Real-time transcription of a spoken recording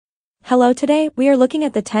Hello, today we are looking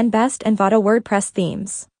at the 10 best Envato WordPress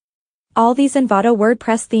themes. All these Envato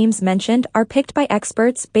WordPress themes mentioned are picked by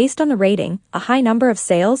experts based on the rating, a high number of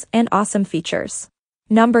sales, and awesome features.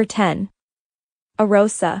 Number 10.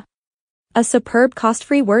 Arosa. A superb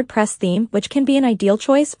cost-free WordPress theme which can be an ideal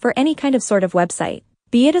choice for any kind of sort of website,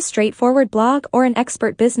 be it a straightforward blog or an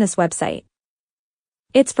expert business website.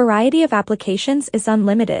 Its variety of applications is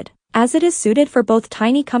unlimited, as it is suited for both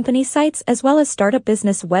tiny company sites as well as startup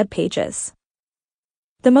business web pages.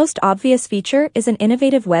 The most obvious feature is an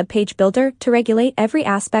innovative web page builder to regulate every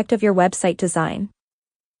aspect of your website design.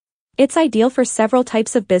 It's ideal for several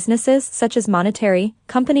types of businesses such as monetary,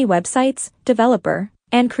 company websites, developer,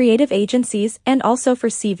 and creative agencies, and also for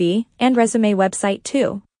CV and resume website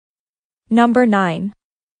too. Number 9.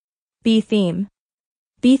 B-Theme.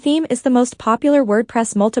 B-Theme is the most popular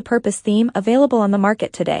WordPress multipurpose theme available on the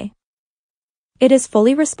market today. It is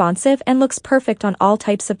fully responsive and looks perfect on all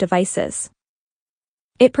types of devices.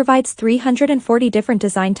 It provides 340 different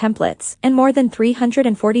design templates and more than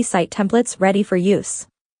 340 site templates ready for use.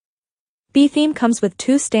 B-Theme comes with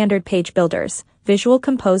two standard page builders, Visual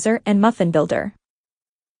Composer and Muffin Builder.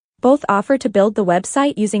 Both offer to build the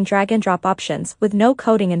website using drag-and-drop options with no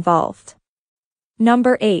coding involved.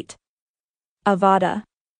 Number 8. Avada.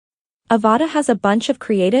 Avada has a bunch of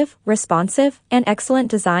creative, responsive, and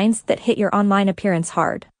excellent designs that hit your online appearance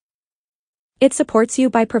hard. It supports you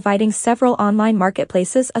by providing several online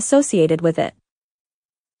marketplaces associated with it.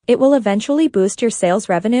 It will eventually boost your sales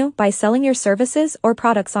revenue by selling your services or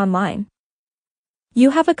products online. You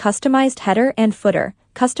have a customized header and footer,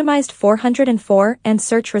 customized 404 and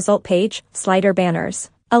search result page, slider banners,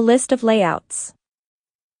 a list of layouts.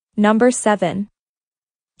 Number 7.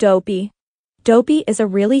 Dopey. Dopey is a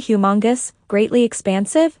really humongous, greatly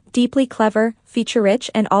expansive, deeply clever,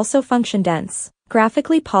 feature-rich and also function-dense,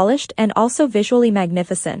 graphically polished and also visually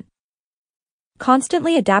magnificent.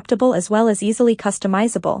 Constantly adaptable as well as easily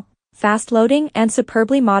customizable, fast-loading and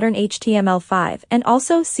superbly modern HTML5 and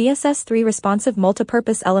also CSS3 responsive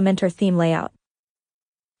multipurpose Elementor theme layout.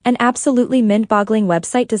 An absolutely mind-boggling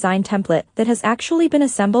website design template that has actually been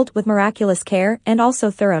assembled with miraculous care and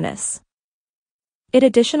also thoroughness. It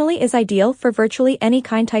additionally is ideal for virtually any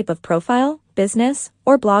type of profile, business,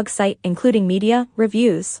 or blog site including media,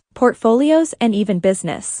 reviews, portfolios and even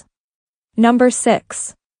business. Number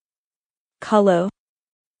 6. Kullu.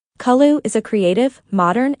 Kullu is a creative,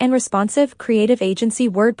 modern and responsive creative agency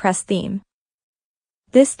WordPress theme.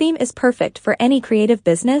 This theme is perfect for any creative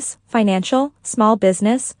business, financial, small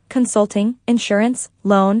business, consulting, insurance,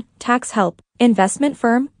 loan, tax help, investment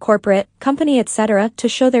firm, corporate, company etc. to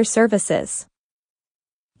show their services,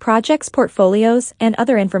 projects, portfolios, and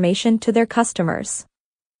other information to their customers.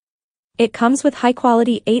 It comes with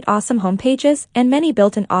high-quality 8 awesome homepages and many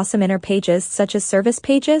built-in awesome inner pages such as service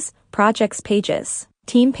pages, projects pages,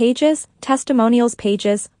 team pages, testimonials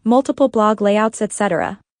pages, multiple blog layouts,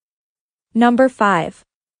 etc. Number 5.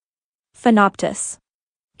 Finoptis.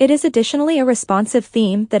 It is additionally a responsive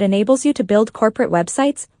theme that enables you to build corporate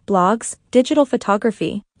websites, blogs, digital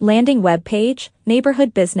photography, landing web page,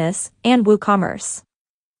 neighborhood business, and WooCommerce.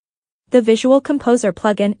 The Visual Composer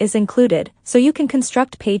plugin is included, so you can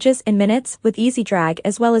construct pages in minutes with easy drag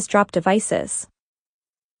as well as drop devices.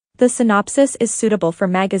 The synopsis is suitable for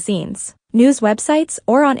magazines, news websites,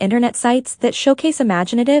 or on internet sites that showcase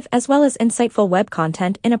imaginative as well as insightful web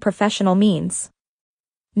content in a professional means.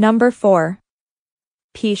 Number 4.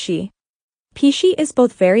 Picknuse. Picknuse is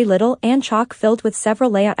both very little and chock-filled with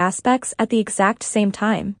several layout aspects at the exact same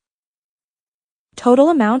time. Total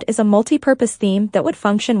Amount is a multi-purpose theme that would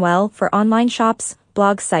function well for online shops,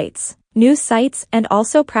 blog sites, news sites, and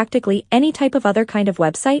also practically any type of other kind of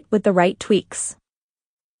website with the right tweaks.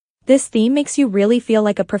 This theme makes you really feel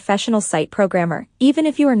like a professional site programmer, even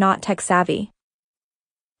if you are not tech-savvy.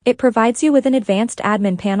 It provides you with an advanced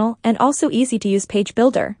admin panel and also easy-to-use page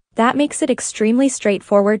builder that makes it extremely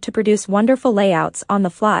straightforward to produce wonderful layouts on the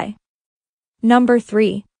fly. Number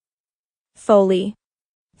 3. Foley.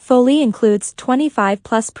 Foley includes 25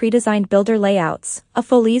 plus pre-designed builder layouts, a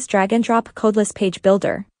Foley's drag-and-drop codeless page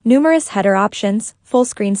builder, numerous header options,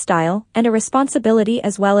 full-screen style, and a responsibility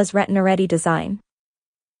as well as retina-ready design.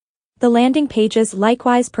 The landing pages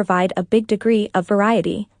likewise provide a big degree of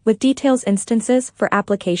variety, with details instances for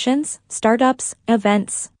applications, startups,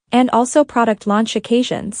 events, and also product launch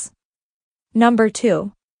occasions. Number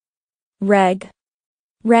 2. Reg.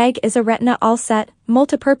 Reg is a retina all-set,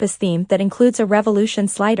 multipurpose theme that includes a revolution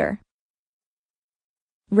slider.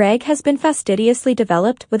 Reg has been fastidiously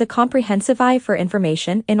developed with a comprehensive eye for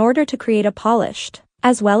information in order to create a polished,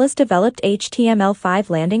 as well as developed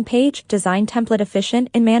HTML5 landing page design template efficient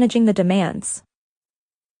in managing the demands.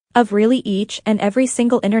 of really each and every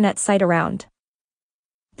single internet site around.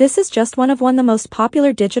 This is just one of the most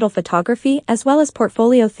popular digital photography as well as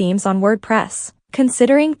portfolio themes on WordPress,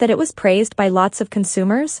 considering that it was praised by lots of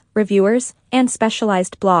consumers, reviewers, and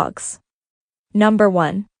specialized blogs. Number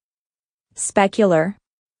 1. Specular.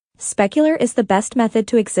 Specular is the best method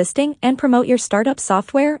to existing and promote your startup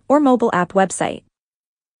software or mobile app website.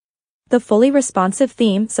 The fully responsive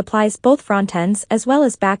theme supplies both front-ends as well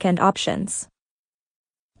as back-end options.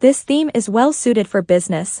 This theme is well suited for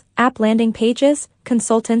business, app landing pages,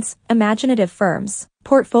 consultants, imaginative firms,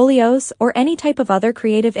 portfolios, or any type of other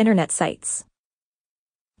creative internet sites.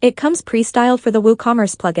 It comes pre-styled for the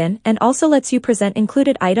WooCommerce plugin and also lets you present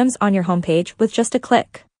included items on your homepage with just a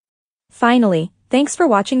click. Finally, thanks for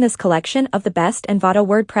watching this collection of the best Envato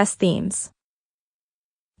WordPress themes.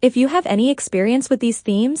 If you have any experience with these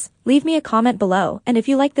themes, leave me a comment below, and if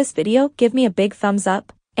you like this video, give me a big thumbs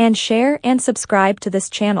up, and share and subscribe to this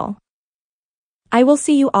channel. I will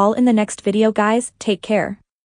see you all in the next video, guys. Take care.